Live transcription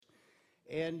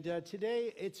And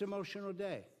today, it's an emotional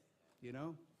day, you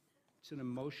know? It's an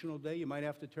emotional day. You might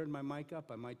have to turn my mic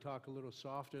up. I might talk a little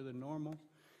softer than normal.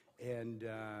 And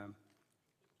I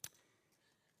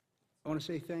want to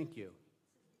say thank you.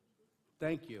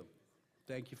 Thank you.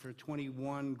 Thank you for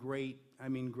 21 great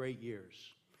years.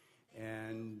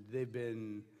 And they've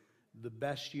been the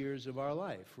best years of our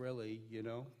life, really, you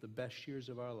know, the best years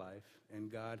of our life. And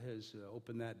God has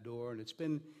opened that door.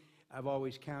 And I've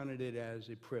always counted it as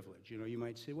a privilege. You know, you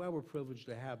might say, well, we're privileged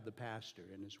to have the pastor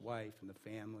and his wife and the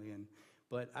family.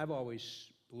 But I've always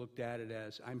looked at it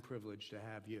as I'm privileged to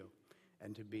have you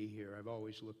and to be here. I've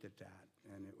always looked at that.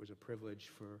 And it was a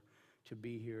privilege to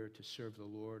be here to serve the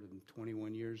Lord. And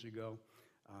 21 years ago,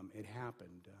 it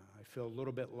happened. I feel a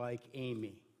little bit like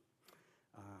Amy.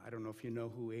 I don't know if you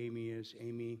know who Amy is.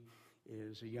 Amy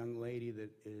is a young lady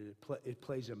that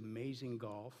plays amazing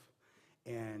golf.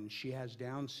 And she has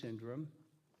Down syndrome,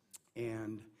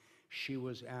 and she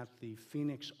was at the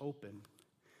Phoenix Open.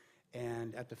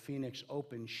 And at the Phoenix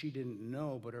Open, she didn't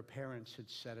know, but her parents had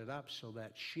set it up so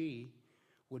that she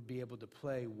would be able to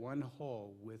play one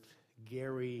hole with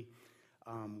Gary,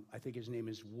 I think his name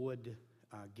is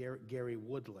Gary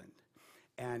Woodland.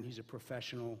 And he's a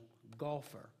professional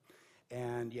golfer.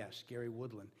 And yes, Gary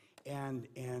Woodland. And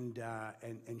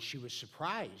she was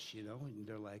surprised, you know. And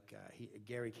they're like,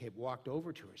 Gary walked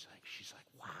over to her. She's like,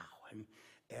 wow. And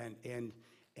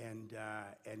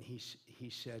he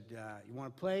said, you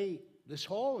want to play this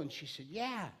hole? And she said,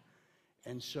 yeah.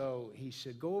 And so he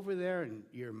said, go over there, and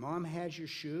your mom has your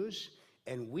shoes,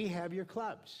 and we have your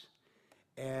clubs.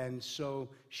 And so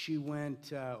she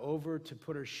went over to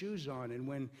put her shoes on, and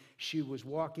when she was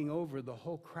walking over, the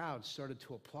whole crowd started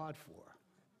to applaud for her.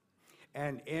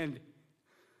 And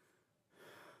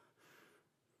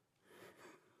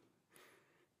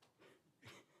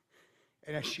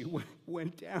as she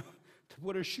went down to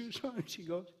put her shoes on, she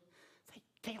goes,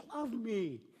 they love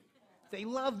me. They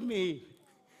love me.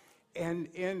 And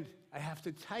I have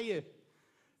to tell you,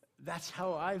 that's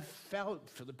how I've felt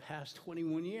for the past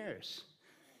 21 years.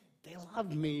 They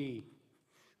love me.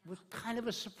 It was kind of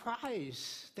a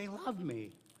surprise. They love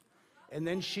me. And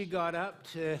then she got up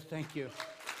thank you.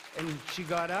 And she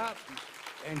got up,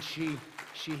 and she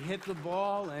hit the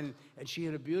ball, and she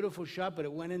hit a beautiful shot, but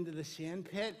it went into the sand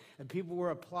pit, and people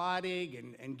were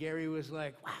applauding, and Gary was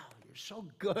like, wow, you're so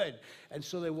good. And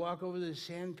so they walk over to the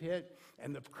sand pit,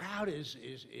 and the crowd is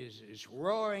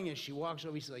roaring as she walks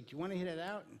over. He's like, do you want to hit it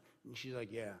out? And she's like,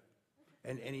 yeah.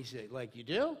 And he said, like, you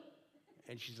do?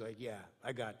 And she's like, yeah,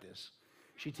 I got this.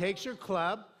 She takes her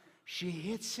club, she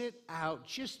hits it out,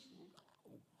 just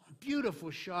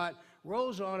beautiful shot,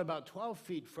 rolls on about 12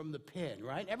 feet from the pin,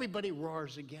 right? Everybody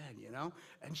roars again, you know?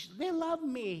 And they love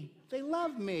me. They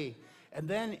love me. And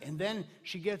then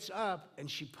she gets up, and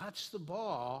she putts the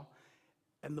ball,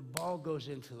 and the ball goes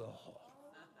into the hole.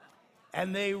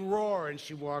 And they roar, and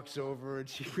she walks over, and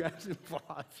she grabs the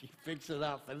ball, she picks it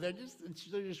up, and they're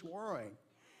just roaring.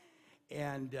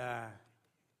 And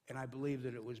I believe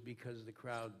that it was because the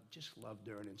crowd just loved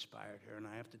her and inspired her. And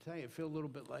I have to tell you, I feel a little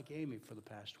bit like Amy for the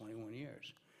past 21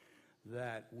 years.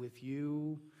 That with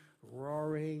you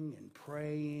roaring and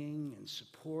praying and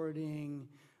supporting,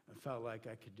 I felt like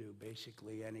I could do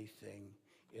basically anything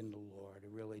in the Lord. I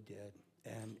really did.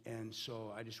 And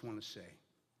so I just want to say,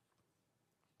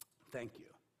 thank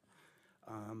you.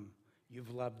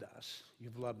 You've loved us.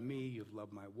 You've loved me. You've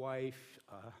loved my wife.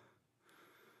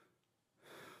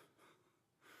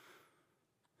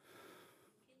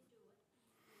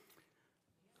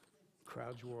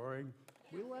 Crowd's roaring.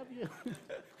 We love you.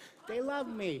 They love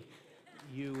me.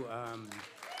 You've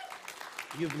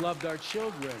loved our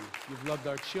children. You've loved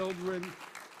our children,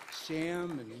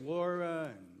 Sam and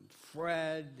Laura and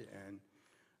Fred. And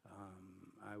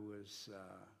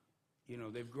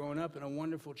they've grown up in a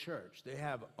wonderful church. They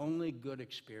have only good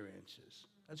experiences.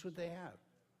 That's what they have.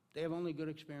 They have only good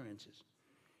experiences.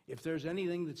 If there's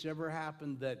anything that's ever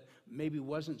happened that maybe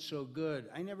wasn't so good,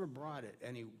 I never brought it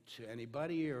to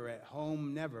anybody or at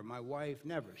home, never. My wife,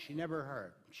 never. She never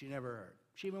heard. She never heard.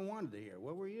 She even wanted to hear,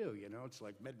 where were you? You know, it's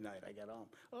like midnight, I got home.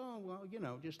 Oh, well,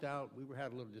 just out. We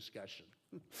had a little discussion.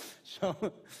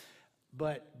 So,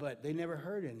 but they never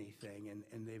heard anything,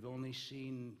 and they've only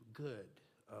seen good,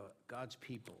 God's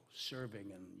people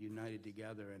serving and united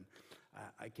together. And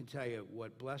I can tell you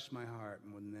what blessed my heart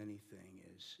more than anything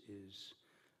is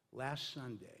last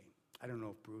Sunday, I don't know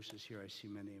if Bruce is here. I see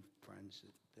many friends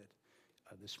that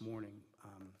this morning,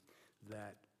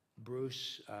 that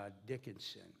Bruce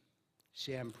Dickinson,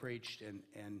 Sam preached,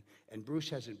 and Bruce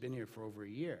hasn't been here for over a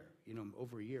year. You know,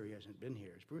 over a year he hasn't been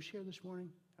here. Is Bruce here this morning?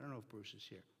 I don't know if Bruce is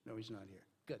here. No, he's not here.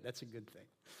 Good, that's a good thing.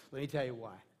 Let me tell you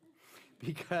why.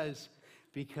 because,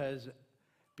 because,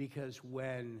 because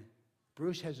when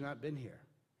Bruce has not been here,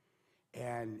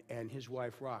 and his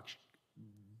wife Rox,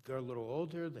 they're a little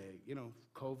older,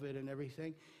 COVID and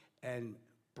everything, and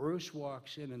Bruce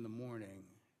walks in the morning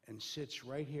and sits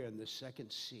right here in the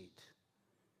second seat,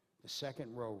 the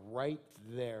second row, right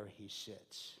there he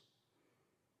sits.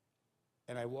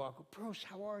 And I walk, Bruce,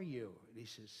 how are you? And he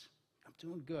says, I'm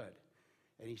doing good.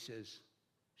 And he says,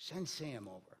 send Sam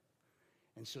over.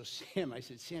 And so Sam, I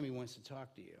said, Sam, he wants to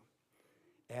talk to you.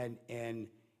 And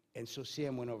so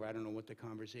Sam went over. I don't know what the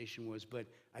conversation was, but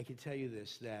I can tell you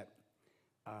this, that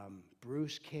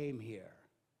Bruce came here.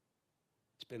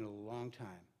 It's been a long time,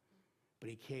 but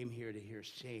he came here to hear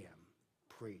Sam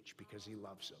preach because he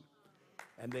loves him.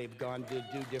 And they've gone to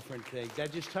do different things.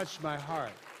 That just touched my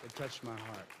heart. It touched my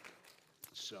heart.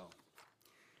 So,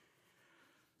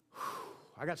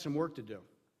 I got some work to do.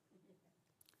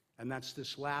 And that's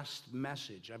this last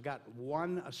message. I've got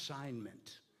one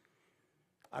assignment.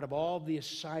 Out of all the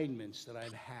assignments that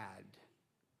I've had,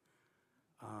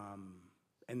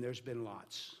 and there's been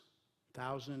lots,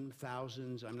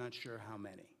 thousands, I'm not sure how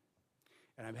many.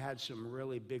 And I've had some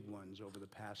really big ones over the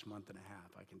past month and a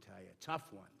half, I can tell you.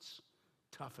 Tough ones,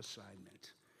 tough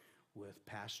assignment with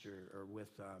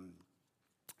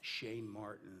Shane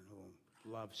Martin,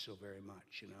 who loved so very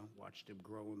much, watched him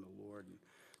grow in the Lord, and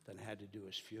then had to do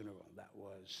his funeral. That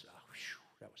was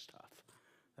tough.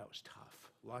 That was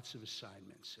tough. Lots of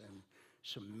assignments, and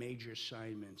some major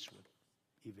assignments with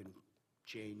even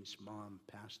Jane's mom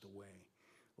passed away.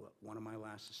 One of my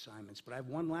last assignments. But I have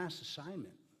one last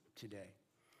assignment today.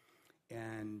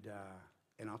 And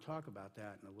I'll talk about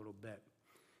that in a little bit.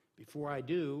 Before I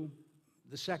do,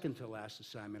 the second to last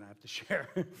assignment I have to share,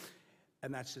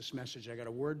 and that's this message. I got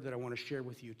a word that I want to share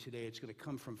with you today. It's going to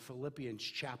come from Philippians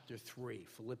chapter 3.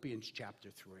 Philippians chapter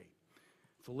 3.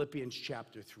 Philippians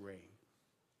chapter 3.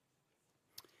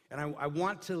 And I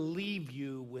want to leave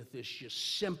you with this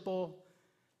just simple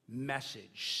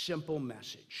message,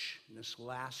 in this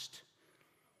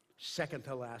second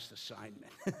to last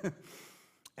assignment.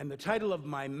 And the title of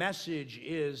my message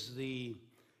is The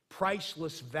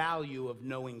Priceless Value of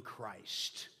Knowing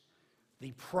Christ.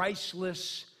 The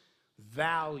priceless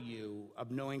value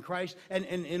of knowing Christ. And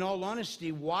in all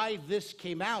honesty, why this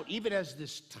came out, even as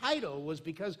this title, was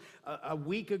because a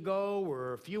week ago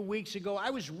or a few weeks ago,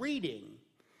 I was reading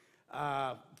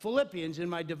Philippians in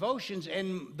my devotions,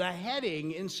 and the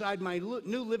heading inside my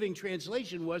New Living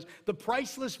Translation was The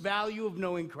Priceless Value of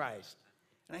Knowing Christ.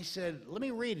 And I said, let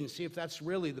me read and see if that's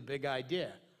really the big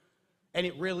idea. And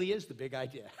it really is the big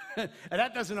idea. And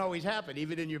that doesn't always happen,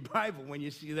 even in your Bible, when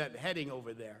you see that heading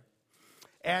over there.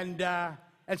 And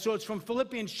so it's from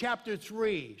Philippians chapter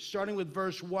 3, starting with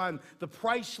verse 1, the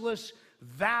priceless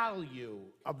value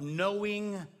of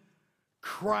knowing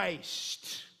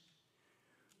Christ.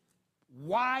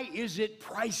 Why is it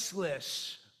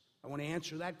priceless? I want to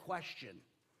answer that question.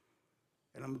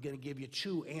 And I'm going to give you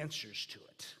two answers to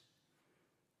it.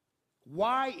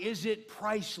 Why is it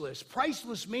priceless?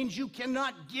 Priceless means you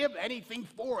cannot give anything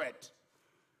for it.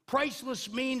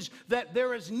 Priceless means that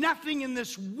there is nothing in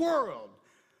this world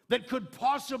that could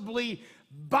possibly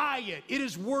buy it. It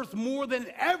is worth more than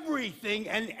everything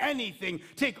and anything.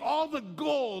 Take all the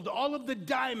gold, all of the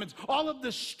diamonds, all of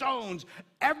the stones,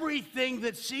 everything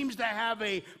that seems to have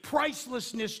a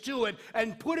pricelessness to it,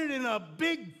 and put it in a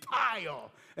big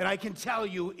pile. And I can tell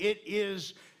you, it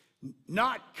is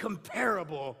not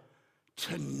comparable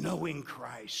to knowing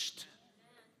Christ.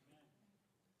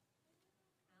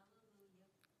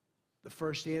 The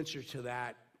first answer to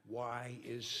that, why,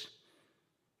 is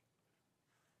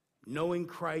knowing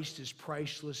Christ is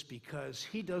priceless because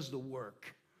he does the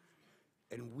work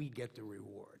and we get the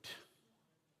reward.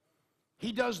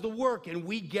 He does the work and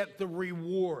we get the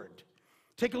reward.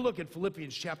 Take a look at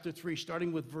Philippians chapter 3,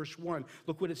 starting with verse 1.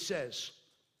 Look what it says.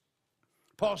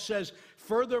 Paul says,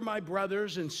 "Further, my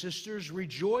brothers and sisters,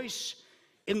 rejoice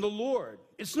in the Lord.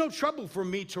 It's no trouble for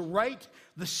me to write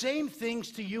the same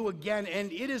things to you again,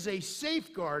 and it is a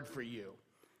safeguard for you."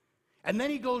 And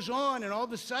then he goes on, and all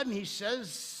of a sudden he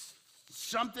says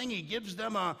something. He gives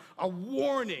them a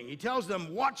warning. He tells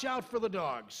them, watch out for the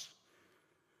dogs,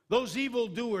 those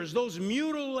evildoers, those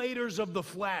mutilators of the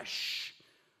flesh.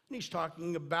 And he's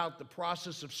talking about the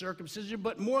process of circumcision,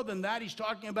 but more than that, he's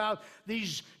talking about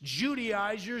these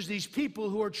Judaizers, these people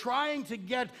who are trying to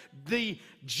get the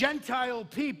Gentile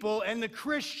people and the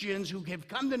Christians who have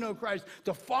come to know Christ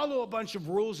to follow a bunch of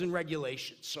rules and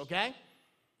regulations, okay?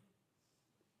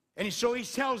 And so he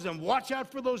tells them, watch out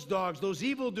for those dogs, those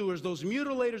evildoers, those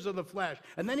mutilators of the flesh.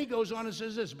 And then he goes on and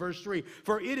says this, verse 3,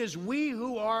 "For it is we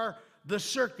who are the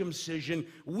circumcision,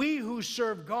 we who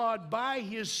serve God by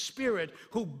his Spirit,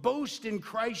 who boast in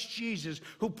Christ Jesus,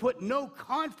 who put no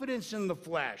confidence in the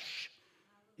flesh.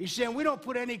 He's saying we don't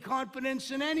put any confidence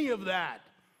in any of that.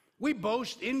 We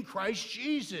boast in Christ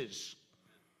Jesus.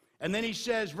 And then he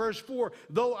says, verse 4,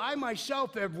 though I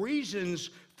myself have reasons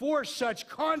for such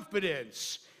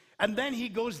confidence. And then he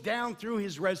goes down through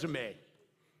his resume.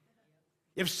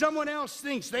 If someone else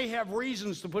thinks they have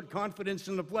reasons to put confidence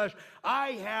in the flesh,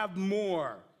 I have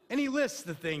more. And he lists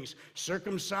the things.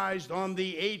 Circumcised on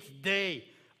the 8th day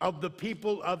of the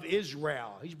people of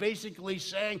Israel. He's basically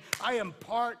saying, I am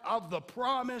part of the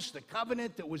promise, the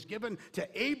covenant that was given to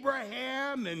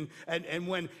Abraham. And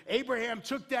when Abraham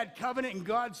took that covenant and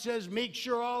God says, make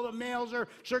sure all the males are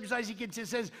circumcised, he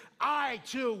says, I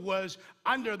too was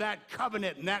under that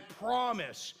covenant and that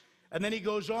promise. And then he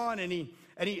goes on and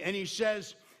he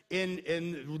says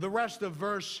in the rest of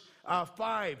verse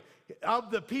 5,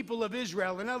 of the people of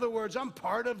Israel. In other words, I'm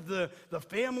part of the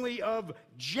family of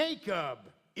Jacob,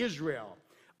 Israel,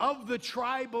 of the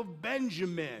tribe of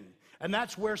Benjamin. And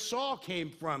that's where Saul came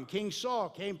from. King Saul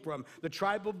came from the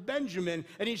tribe of Benjamin.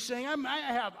 And he's saying,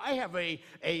 I have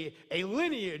a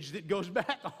lineage that goes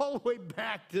back all the way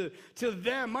back to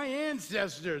them, my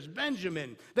ancestors,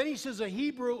 Benjamin. Then he says a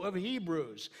Hebrew of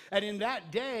Hebrews. And in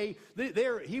that day,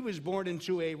 he was born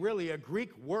into a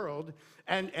Greek world.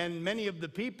 And many of the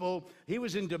people, he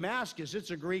was in Damascus.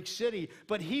 It's a Greek city.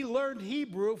 But he learned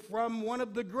Hebrew from one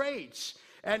of the greats.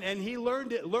 And he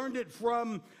learned it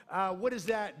from, what is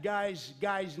that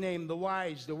guy's name? The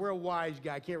real wise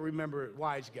guy. I can't remember it.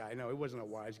 Wise guy. No, he wasn't a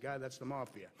wise guy. That's the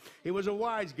mafia. He was a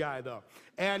wise guy, though.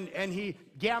 And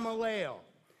Gamaliel.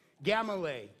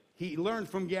 He learned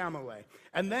from Gamaliel.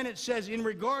 And then it says, in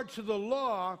regard to the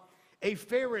law, a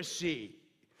Pharisee.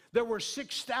 There were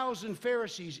 6,000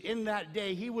 Pharisees in that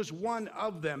day. He was one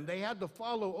of them. They had to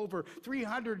follow over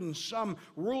 300 and some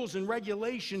rules and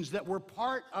regulations that were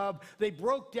part of, they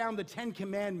broke down the 10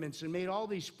 Commandments and made all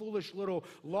these foolish little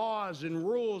laws and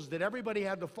rules that everybody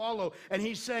had to follow. And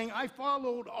he's saying, I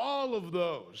followed all of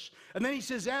those. And then he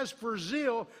says, as for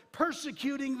zeal,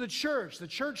 persecuting the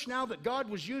church now that God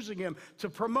was using him to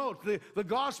promote the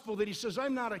gospel, that he says,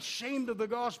 I'm not ashamed of the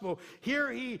gospel.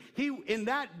 Here he in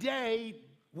that day,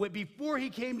 before he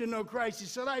came to know Christ, he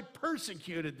said, I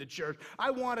persecuted the church.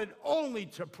 I wanted only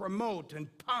to promote and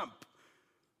pump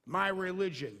my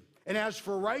religion. And as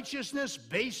for righteousness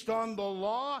based on the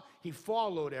law, he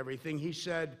followed everything. He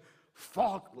said,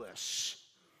 faultless.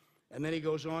 And then he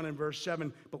goes on in verse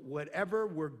 7, but whatever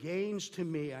were gains to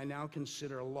me, I now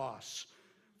consider loss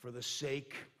for the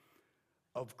sake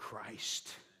of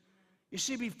Christ. You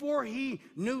see, before he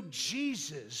knew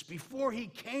Jesus, before he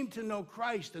came to know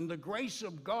Christ and the grace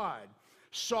of God,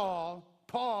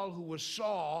 Paul, who was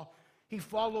Saul, he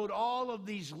followed all of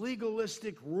these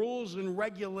legalistic rules and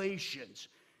regulations.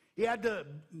 He had to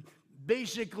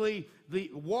basically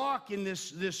walk in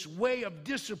this way of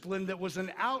discipline that was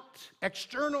an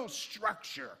external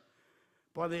structure.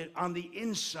 But on the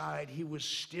inside, he was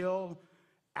still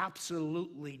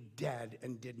absolutely dead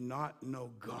and did not know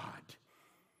God.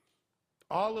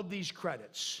 All of these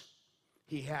credits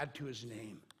he had to his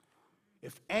name.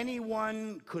 If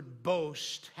anyone could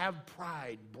boast, have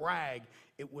pride, brag,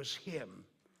 it was him.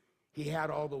 He had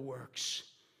all the works.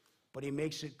 But he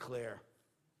makes it clear,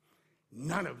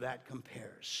 none of that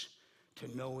compares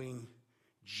to knowing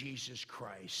Jesus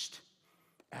Christ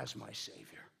as my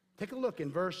Savior. Take a look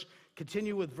in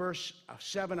continue with verse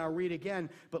 7. I'll read again.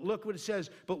 But look what it says.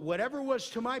 But whatever was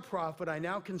to my profit, I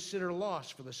now consider loss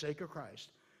for the sake of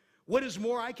Christ. What is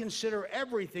more, I consider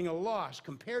everything a loss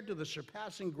compared to the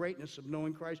surpassing greatness of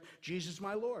knowing Christ, Jesus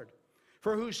my Lord,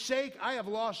 for whose sake I have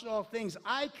lost all things.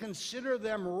 I consider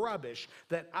them rubbish,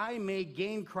 that I may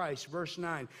gain Christ, verse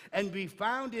 9, and be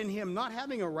found in him, not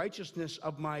having a righteousness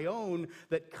of my own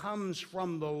that comes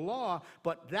from the law,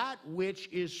 but that which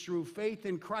is through faith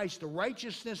in Christ, the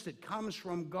righteousness that comes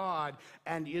from God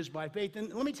and is by faith.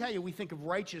 And let me tell you, we think of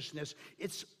righteousness,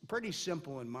 it's pretty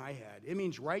simple in my head. It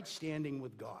means right standing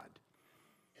with God.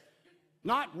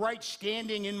 Not right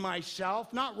standing in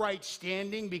myself, not right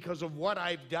standing because of what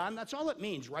I've done. That's all it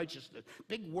means, righteousness.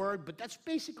 Big word, but that's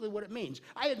basically what it means.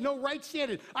 I had no right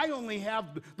standing. I only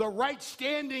have the right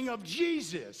standing of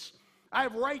Jesus. I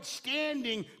have right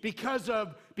standing because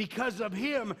of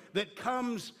him that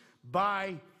comes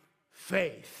by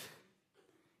faith.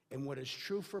 And what is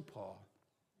true for Paul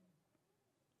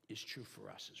is true for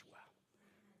us as well.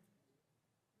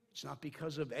 It's not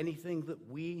because of anything that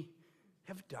we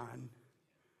have done.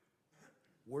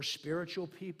 We're spiritual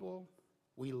people.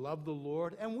 We love the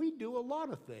Lord, and we do a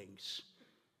lot of things.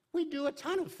 We do a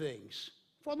ton of things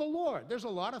for the Lord. There's a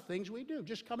lot of things we do.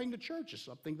 Just coming to church is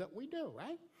something that we do,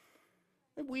 right?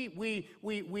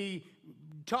 We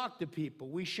talk to people.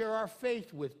 We share our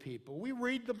faith with people. We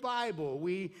read the Bible.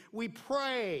 We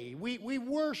pray. We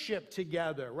worship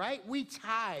together, right? We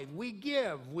tithe. We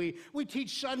give. We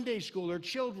teach Sunday school or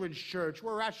children's church.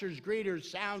 We're ushers, greeters,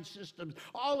 sound systems,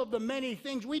 all of the many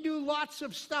things. We do lots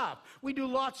of stuff. We do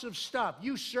lots of stuff.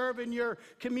 You serve in your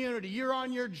community. You're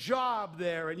on your job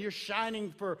there, and you're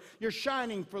shining for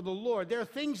the Lord. There are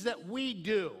things that we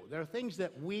do. There are things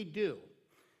that we do.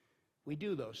 We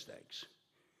do those things.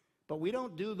 But we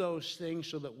don't do those things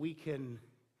so that we can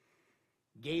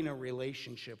gain a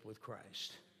relationship with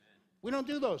Christ. We don't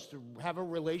do those to have a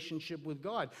relationship with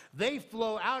God. They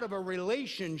flow out of a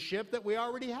relationship that we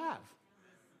already have.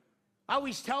 I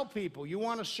always tell people, you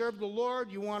want to serve the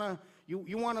Lord, you want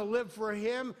to live for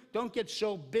Him, don't get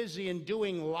so busy in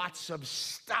doing lots of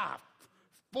stuff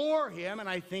for Him. And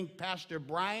I think Pastor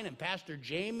Brian and Pastor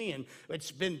Jamie, and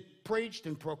it's been preached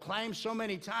and proclaimed so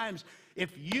many times,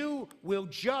 if you will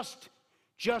just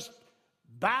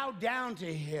bow down to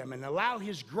Him and allow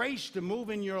His grace to move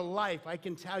in your life, I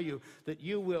can tell you that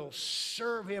you will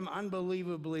serve Him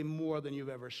unbelievably more than you've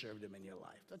ever served Him in your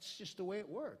life. That's just the way it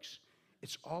works.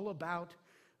 It's all about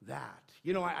that.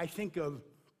 You know, I think of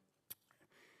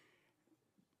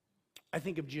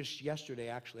just yesterday,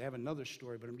 actually. I have another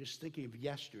story, but I'm just thinking of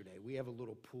yesterday. We have a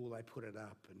little pool. I put it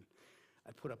up, and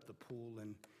I put up the pool,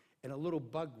 and a little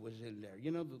bug was in there.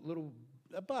 You know,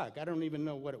 a bug. I don't even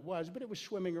know what it was, but it was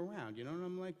swimming around, you know. And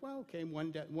I'm like, well, okay,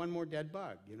 one more dead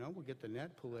bug. You know, we'll get the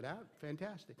net, pull it out.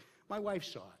 Fantastic. My wife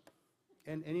saw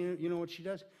it. And you know what she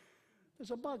does?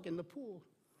 There's a bug in the pool.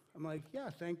 I'm like, yeah,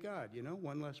 thank God, you know,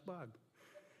 one less bug.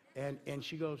 And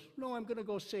she goes, no, I'm going to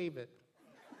go save it.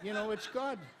 You know, it's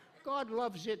God. God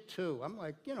loves it too. I'm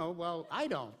like, you know, well, I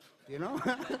don't, you know.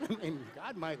 I mean,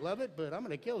 God might love it, but I'm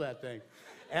going to kill that thing.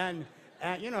 And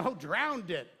you know,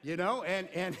 drowned it, you know, and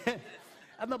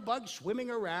and the bug's swimming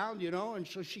around, you know, and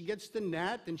so she gets the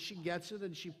net, and she gets it,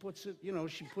 and she puts it, you know,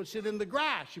 she puts it in the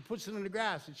grass. She puts it in the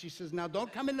grass, and she says, now,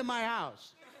 don't come into my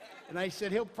house. And I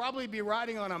said, he'll probably be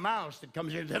riding on a mouse that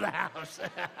comes into the house.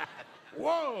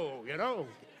 Whoa, you know,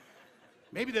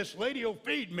 maybe this lady will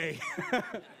feed me.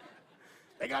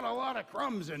 They got a lot of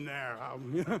crumbs in there.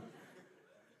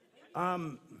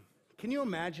 Can you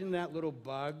imagine that little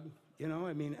bug? You know,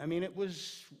 I mean, it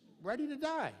was ready to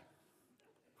die.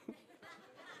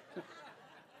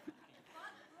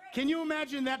 Can you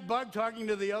imagine that bug talking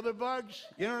to the other bugs?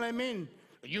 You know what I mean?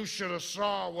 You should have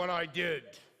saw what I did.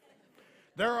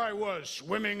 There I was,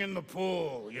 swimming in the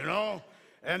pool, you know?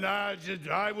 And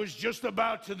I was just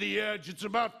about to the edge. It's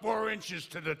about 4 inches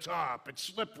to the top. It's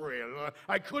slippery.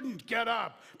 I couldn't get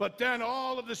up. But then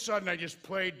all of a sudden, I just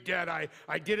played dead.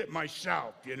 I did it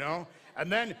myself, you know?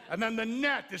 And then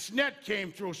this net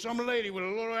came through. Some lady with a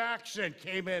little accent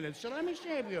came in and said, let me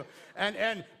save you.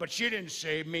 But she didn't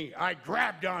save me. I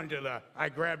grabbed onto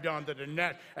the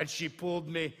net, and she pulled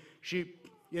me.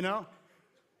 You know?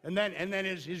 And then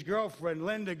his girlfriend,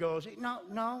 Linda, goes,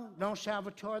 no,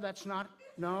 Salvatore, that's not.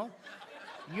 No,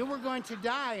 you were going to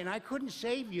die, and I couldn't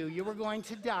save you. You were going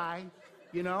to die,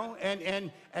 you know.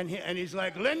 And he's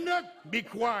like, Linda, be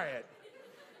quiet.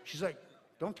 She's like,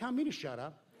 don't tell me to shut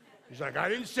up. He's like, I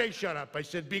didn't say shut up. I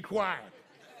said, be quiet.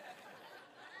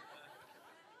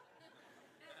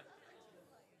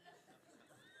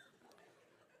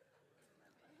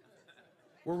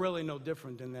 We're really no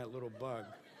different than that little bug.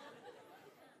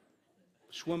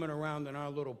 Swimming around in our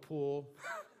little pool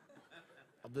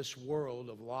of this world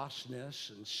of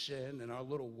lostness and sin in our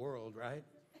little world, right?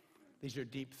 These are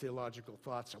deep theological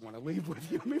thoughts I want to leave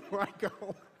with you before I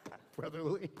go, Brother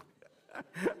Lee.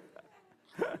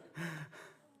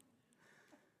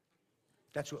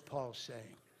 That's what Paul's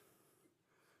saying.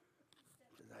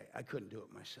 I couldn't do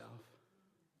it myself.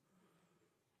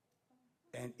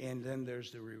 And then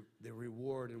there's the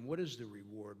reward. And what is the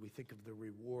reward? We think of the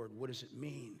reward. What does it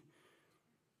mean?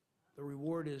 The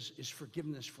reward is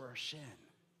forgiveness for our sin.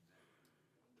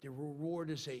 The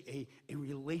reward is a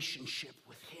relationship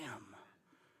with Him.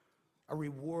 A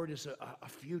reward is a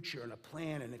future and a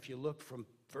plan. And if you look from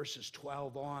verses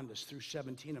 12 on through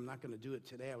 17, I'm not going to do it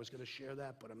today. I was going to share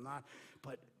that, but I'm not.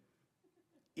 But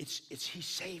it's He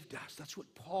saved us. That's what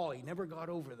Paul, he never got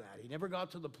over that. He never got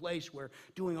to the place where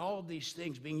doing all of these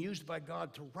things, being used by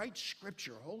God to write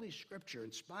Scripture, Holy Scripture,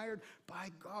 inspired by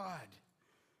God.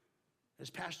 As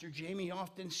Pastor Jamie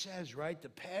often says, right? The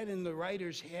pen in the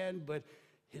writer's hand, but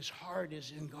his heart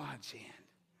is in God's hand.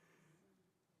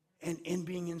 And in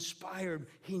being inspired,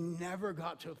 he never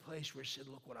got to a place where he said,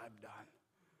 look what I've done.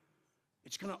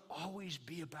 It's going to always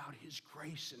be about His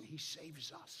grace, and He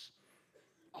saves us.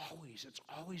 Always. It's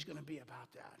always going to be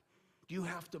about that. Do you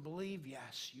have to believe?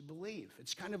 Yes, you believe.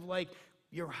 It's kind of like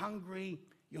you're hungry,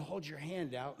 you hold your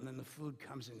hand out, and then the food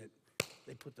comes in it.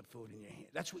 They put the food in your hand.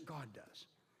 That's what God does.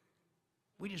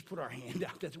 We just put our hand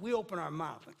out. We open our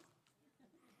mouth.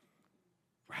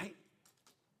 Right?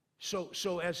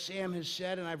 So as Sam has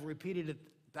said, and I've repeated it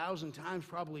 1,000 times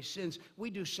probably since, we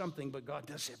do something, but God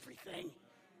does everything.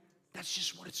 That's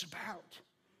just what it's about.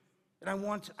 And I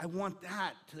want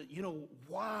that to,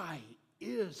 why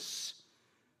is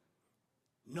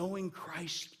knowing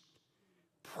Christ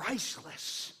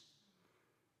priceless?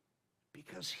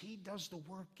 Because he does the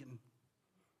work and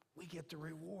we get the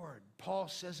reward. Paul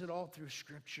says it all through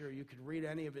Scripture. You could read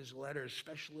any of his letters,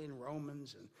 especially in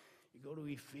Romans, and you go to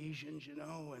Ephesians,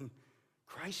 and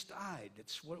Christ died.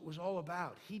 That's what it was all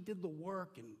about. He did the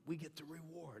work and we get the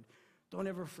reward. Don't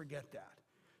ever forget that.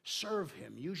 Serve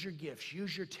him. Use your gifts.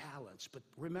 Use your talents. But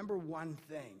remember one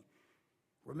thing.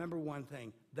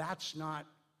 That's not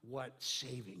what's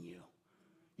saving you.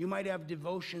 You might have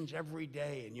devotions every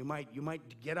day, and you might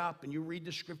get up and you read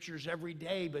the Scriptures every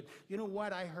day, but you know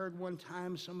what? I heard one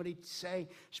time somebody say,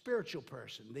 spiritual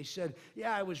person, they said,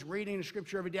 yeah, I was reading the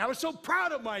Scripture every day. I was so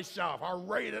proud of myself. I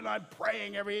read and I'm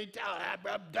praying every day.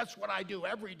 That's what I do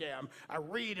every day. I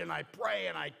read and I pray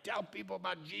and I tell people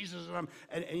about Jesus.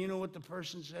 And you know what the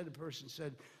person said?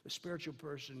 The spiritual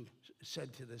person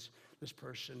said to this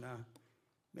person,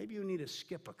 maybe you need to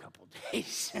skip a couple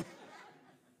days.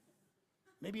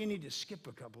 Maybe you need to skip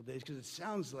a couple days because it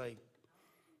sounds like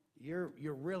you're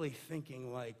really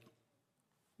thinking like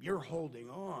you're holding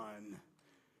on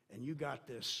and you got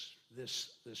this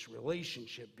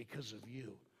relationship because of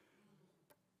you.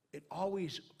 It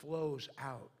always flows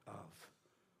out of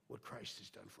what Christ has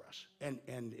done for us.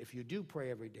 And if you do pray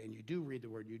every day and you do read the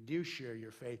Word, you do share your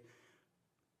faith,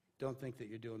 don't think that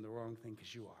you're doing the wrong thing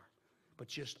because you are. But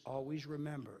just always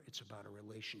remember it's about a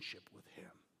relationship with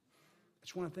him.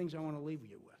 That's one of the things I want to leave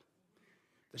you with.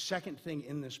 The second thing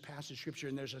in this passage of Scripture,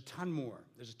 and there's a ton more.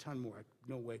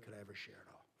 No way could I ever share it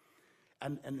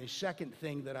all. And the second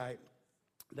thing that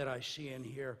I see in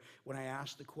here when I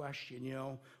ask the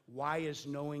question, why is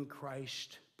knowing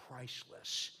Christ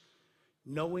priceless?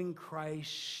 Knowing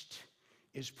Christ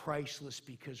is priceless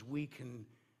because we can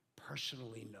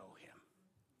personally know him.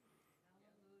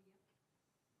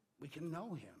 We can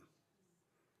know him.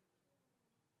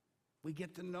 We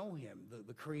get to know him,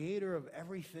 the creator of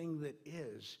everything that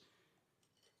is,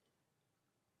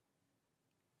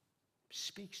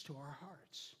 speaks to our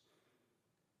hearts.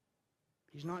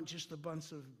 He's not just a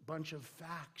bunch of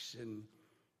facts and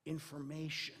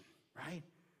information, right?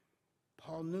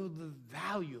 Paul knew the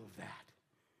value of that.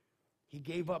 He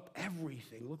gave up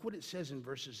everything. Look what it says in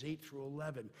verses 8 through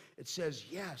 11. It says,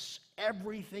 yes,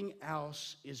 everything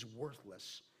else is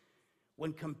worthless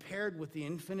when compared with the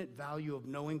infinite value of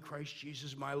knowing Christ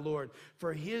Jesus my Lord.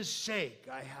 For his sake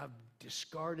I have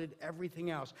discarded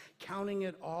everything else, counting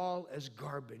it all as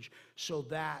garbage, so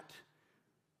that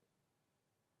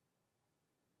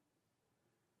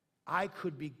I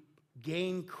could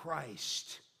gain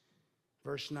Christ.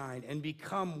 Verse 9, and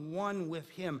become one with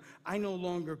him. I no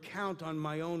longer count on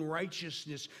my own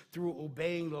righteousness through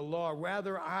obeying the law.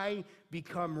 Rather, I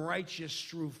become righteous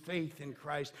through faith in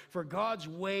Christ. For God's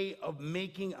way of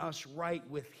making us right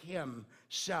with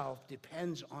himself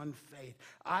depends on faith.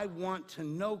 I want to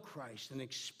know Christ and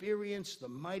experience the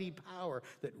mighty power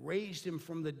that raised him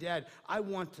from the dead. I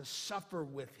want to suffer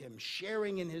with him,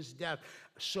 sharing in his death,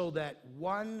 so that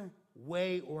one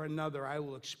way or another I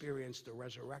will experience the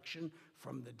resurrection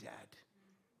from the dead.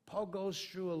 Paul goes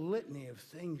through a litany of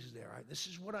things there. This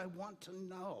is what I want to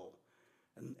know.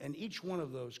 And each one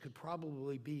of those could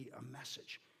probably be a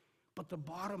message. But the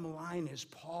bottom line is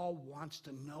Paul wants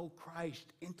to know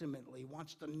Christ intimately. He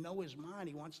wants to know his mind.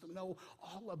 He wants to know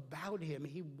all about him.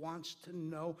 He wants to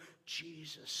know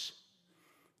Jesus.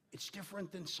 It's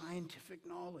different than scientific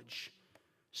knowledge.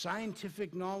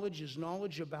 Scientific knowledge is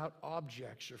knowledge about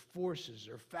objects or forces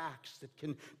or facts that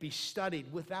can be studied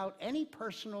without any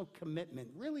personal commitment,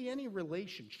 really any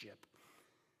relationship.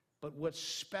 But what's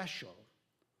special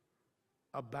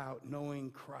about knowing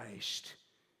Christ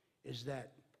is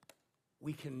that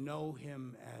we can know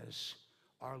him as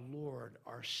our Lord,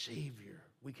 our Savior.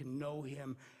 We can know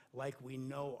him like we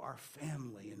know our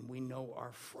family and we know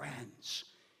our friends.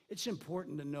 It's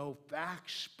important to know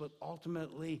facts, but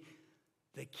ultimately,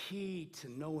 the key to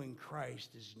knowing Christ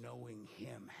is knowing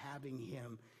him, having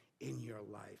him in your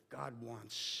life. God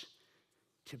wants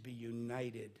to be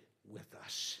united with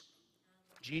us.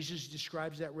 Jesus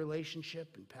describes that relationship,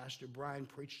 and Pastor Brian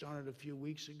preached on it a few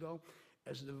weeks ago,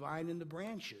 as the vine and the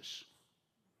branches.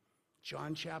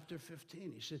 John chapter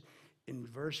 15, he said, in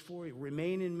verse 4,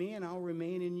 remain in me and I'll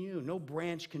remain in you. No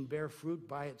branch can bear fruit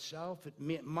by itself.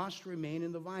 It must remain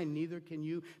in the vine. Neither can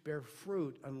you bear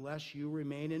fruit unless you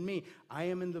remain in me. I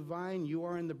am in the vine, you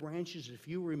are in the branches.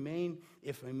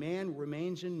 If a man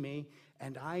remains in me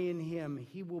and I in him,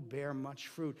 he will bear much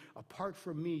fruit. Apart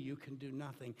from me, you can do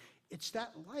nothing. It's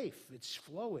that life. It's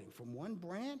flowing from one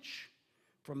branch,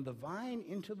 from the vine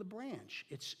into the branch.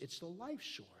 It's the life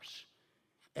source.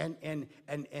 And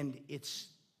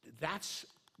that's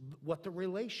what the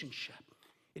relationship.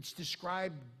 It's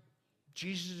described,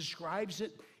 Jesus describes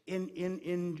it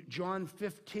in John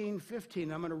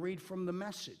 15:15. I'm going to read from the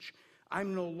Message.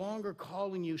 I'm no longer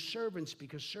calling you servants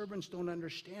because servants don't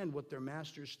understand what their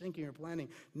master's thinking or planning.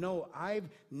 No, I've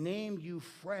named you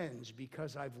friends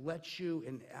because I've let you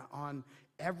in on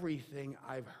everything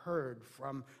I've heard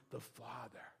from the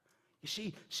Father. You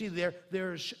see,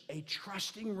 there's a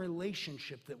trusting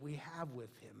relationship that we have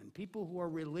with him. And people who are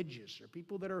religious or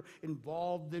people that are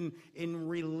involved in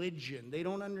religion, they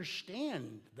don't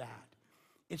understand that.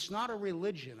 It's not a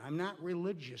religion. I'm not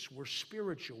religious. We're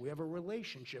spiritual. We have a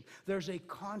relationship. There's a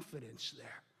confidence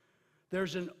there.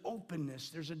 There's an openness.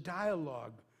 There's a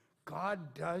dialogue. God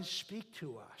does speak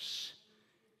to us.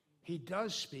 He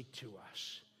does speak to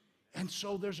us. And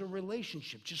so there's a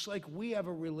relationship, just like we have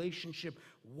a relationship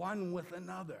one with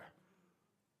another.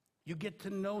 You get to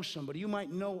know somebody. You might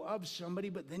know of somebody,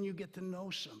 but then you get to know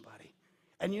somebody.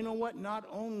 And you know what? Not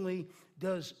only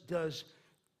does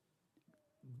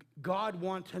God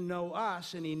want to know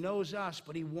us, and he knows us,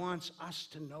 but he wants us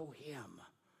to know him.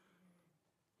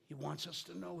 He wants us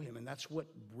to know him, and that's what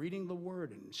reading the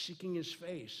Word and seeking his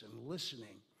face and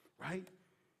listening, right?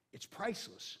 It's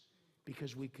priceless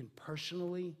because we can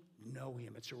personally know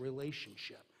him. It's a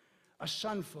relationship. A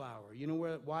sunflower. You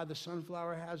know why the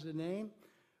sunflower has the name?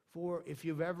 For if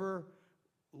you've ever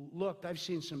looked, I've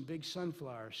seen some big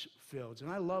sunflower fields,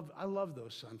 and I love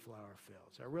those sunflower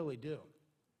fields. I really do.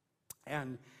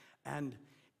 And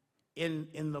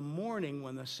in the morning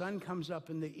when the sun comes up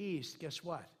in the east, guess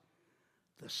what?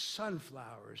 The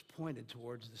sunflower is pointed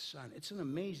towards the sun. It's an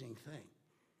amazing thing.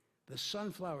 The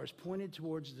sunflower is pointed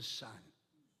towards the sun.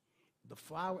 The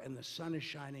flower and the sun is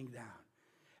shining down.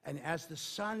 And as the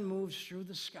sun moves through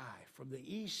the sky from the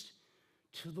east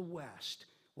to the west,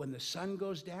 when the sun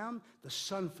goes down, the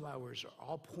sunflowers are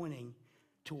all pointing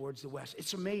towards the west.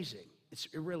 It's amazing. It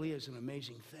really is an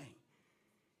amazing thing.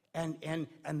 And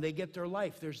they get their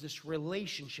life. There's this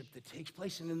relationship that takes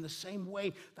place. And in the same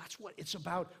way, that's what it's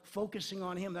about, focusing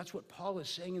on him. That's what Paul is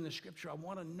saying in the scripture. I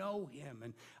want to know him.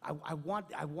 And I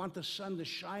want the sun to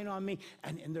shine on me.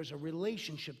 And there's a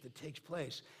relationship that takes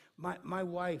place. My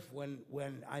wife,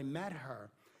 when I met her,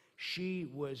 she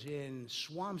was in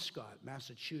Swampscott,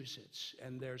 Massachusetts.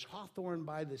 And there's Hawthorne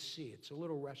by the Sea. It's a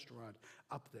little restaurant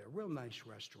up there, real nice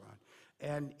restaurant.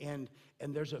 And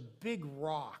there's a big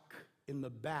rock in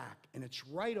the back, and it's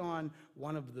right on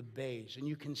one of the bays. And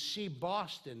you can see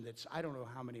Boston that's, I don't know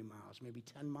how many miles, maybe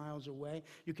 10 miles away.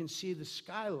 You can see the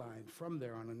skyline from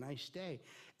there on a nice day.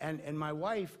 And my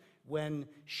wife, when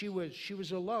she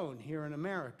was alone here in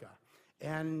America,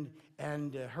 and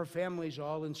her family's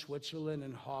all in Switzerland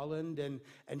and Holland,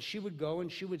 and she would go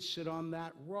and she would sit on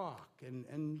that rock,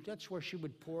 and that's where she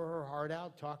would pour her heart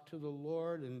out, talk to the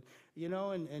Lord, and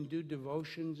and do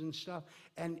devotions and stuff.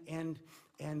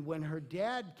 And when her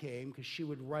dad came, because she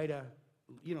would write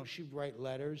she'd write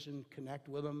letters and connect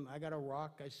with him. I got a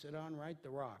rock I sit on, right? The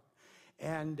rock.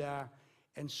 And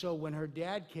so when her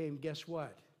dad came, guess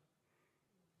what?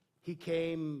 He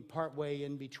came partway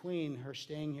in between her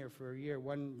staying here for a year.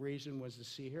 One reason was to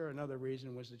see her. Another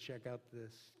reason was to check out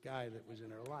this guy that was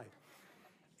in her life.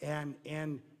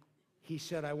 And he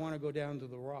said, I want to go down to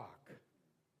the rock.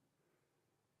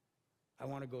 I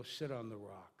want to go sit on the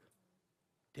rock.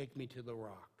 Take me to the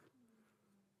rock.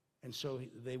 And so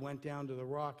they went down to the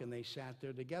rock and they sat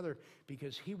there together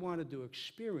because he wanted to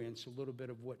experience a little bit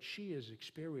of what she has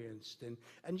experienced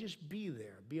and just be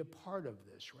there, be a part of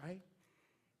this, right?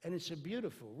 And it's a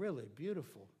beautiful, really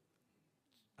beautiful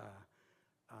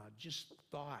just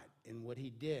thought in what he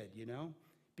did,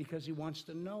 because he wants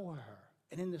to know her.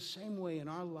 And in the same way in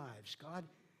our lives,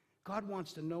 God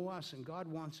wants to know us and God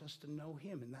wants us to know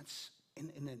him. And that's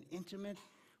in an intimate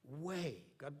way.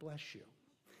 God bless you.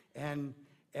 And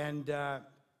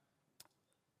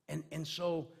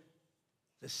so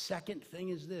the second thing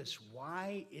is this.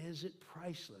 Why is it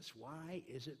priceless? Why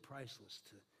is it priceless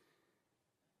to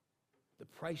the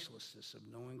pricelessness of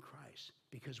knowing Christ?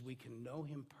 Because we can know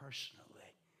him personally.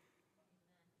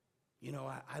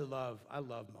 I love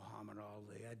Muhammad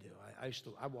Ali. I do.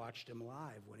 I watched him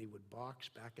live when he would box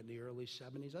back in the early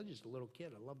 70s. I was just a little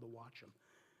kid. I loved to watch him.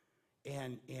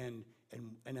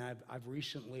 And I've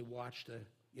recently watched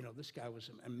this guy was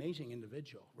an amazing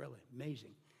individual, really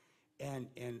amazing. And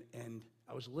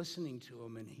I was listening to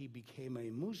him, and he became a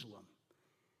Muslim.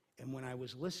 And when I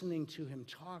was listening to him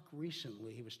talk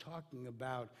recently, he was talking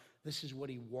about this is what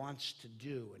he wants to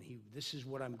do, and this is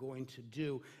what I'm going to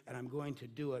do, and I'm going to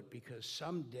do it because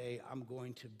someday I'm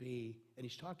going to be, and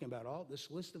he's talking about all this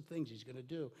list of things he's going to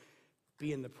do,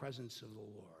 be in the presence of the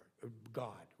Lord, or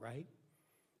God, right?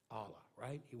 Allah,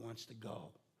 right? He wants to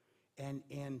go. And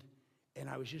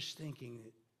I was just thinking,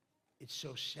 it's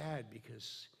so sad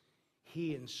because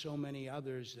he and so many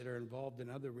others that are involved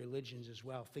in other religions as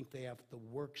well think they have to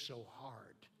work so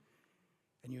hard.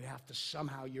 And you have to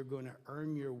somehow, you're going to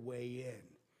earn your way in.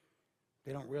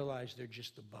 They don't realize they're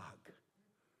just a bug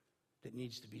that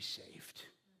needs to be saved.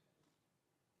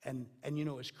 And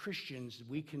as Christians,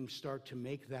 we can start to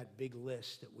make that big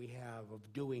list that we have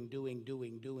of doing.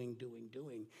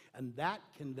 And that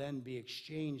can then be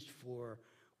exchanged for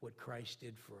what Christ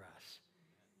did for us.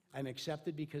 I'm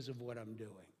accepted because of what I'm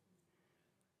doing.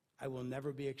 I will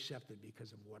never be accepted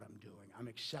because of what I'm doing. I'm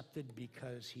accepted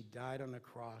because he died on the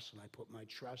cross and I put my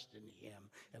trust in him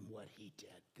and what he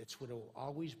did. That's what it will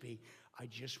always be. I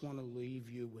just want to leave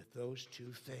you with those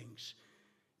two things.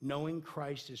 Knowing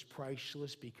Christ is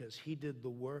priceless because he did the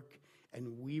work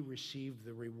and we receive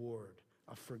the reward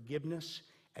of forgiveness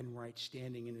and right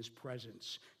standing in his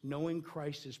presence. Knowing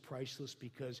Christ is priceless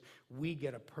because we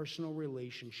get a personal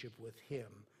relationship with him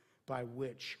by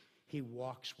which he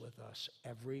walks with us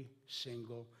every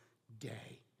single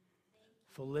day.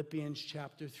 Philippians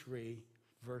chapter 3,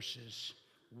 verses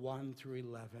 1 through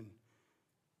 11.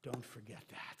 Don't forget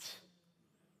that.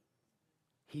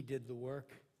 He did the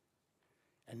work,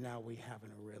 and now we have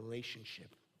a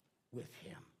relationship with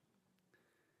him.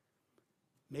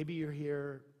 Maybe you're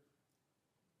here,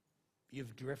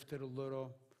 you've drifted a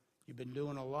little, you've been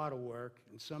doing a lot of work,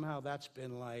 and somehow that's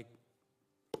been like,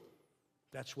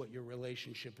 that's what your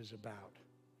relationship is about.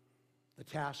 The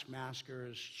taskmaster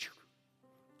is,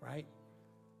 right?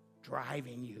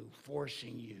 Driving you,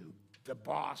 forcing you. The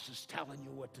boss is telling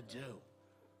you what to do.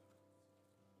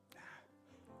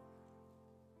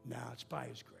 No, it's by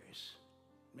his grace.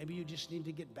 Maybe you just need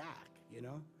to get back,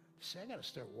 Say, I got to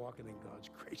start walking in God's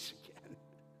grace again.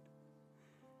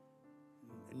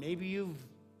 And maybe you've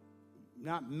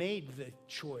not made the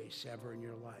choice ever in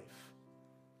your life.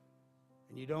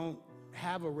 And you don't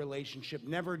have a relationship,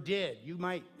 never did. You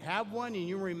might have one and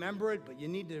you remember it, but you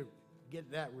need to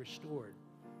get that restored.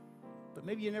 But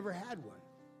maybe you never had one.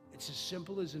 It's as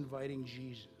simple as inviting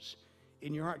Jesus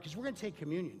in your heart, because we're going to take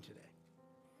communion today.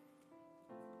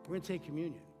 We're going to take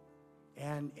communion.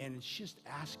 And it's just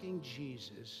asking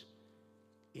Jesus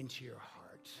into your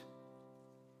heart.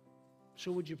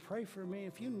 So would you pray for me?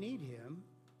 If you need him,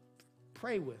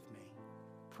 pray with me.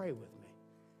 Pray with me.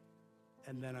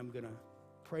 And then I'm going to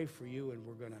pray for you, and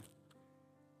we're going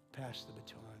to pass the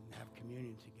baton and have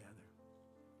communion together.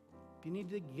 If you need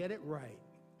to get it right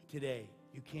today,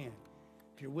 you can.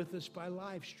 If you're with us by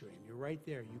live stream, you're right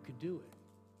there. You could do it.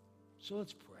 So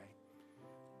let's pray.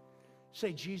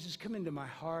 Say, Jesus, come into my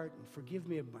heart and forgive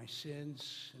me of my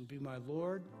sins and be my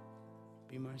Lord,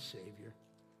 be my Savior.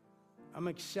 I'm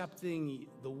accepting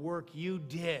the work you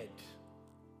did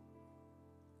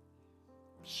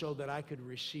so that I could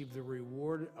receive the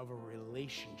reward of a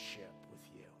relationship with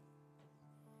you.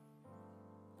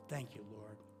 Thank you,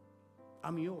 Lord.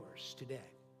 I'm yours today.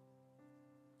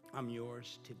 I'm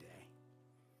yours today.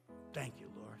 Thank you,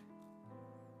 Lord.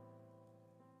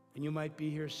 And you might be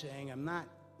here saying, I'm not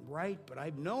right, but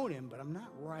I've known him, but I'm not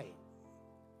right.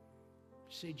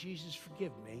 Say, Jesus,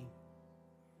 forgive me.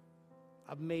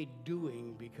 I've made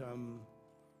doing become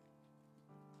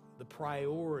the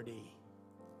priority,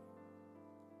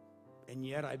 and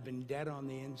yet I've been dead on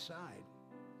the inside.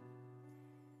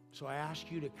 So I ask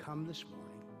you to come this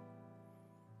morning,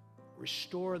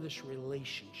 restore this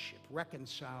relationship,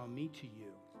 reconcile me to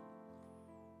you,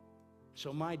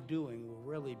 so my doing will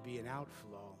really be an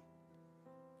outflow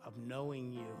of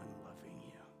knowing you and loving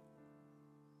you.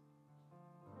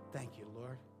 Thank you,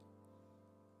 Lord.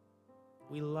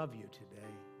 We love you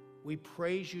today. We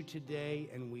praise you today,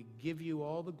 and we give you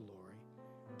all the glory.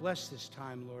 Bless this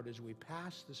time, Lord, as we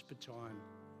pass this baton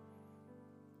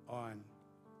on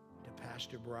to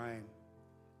Pastor Brian,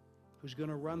 who's going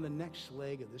to run the next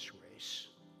leg of this race.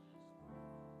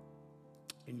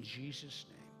 In Jesus'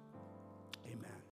 name, amen.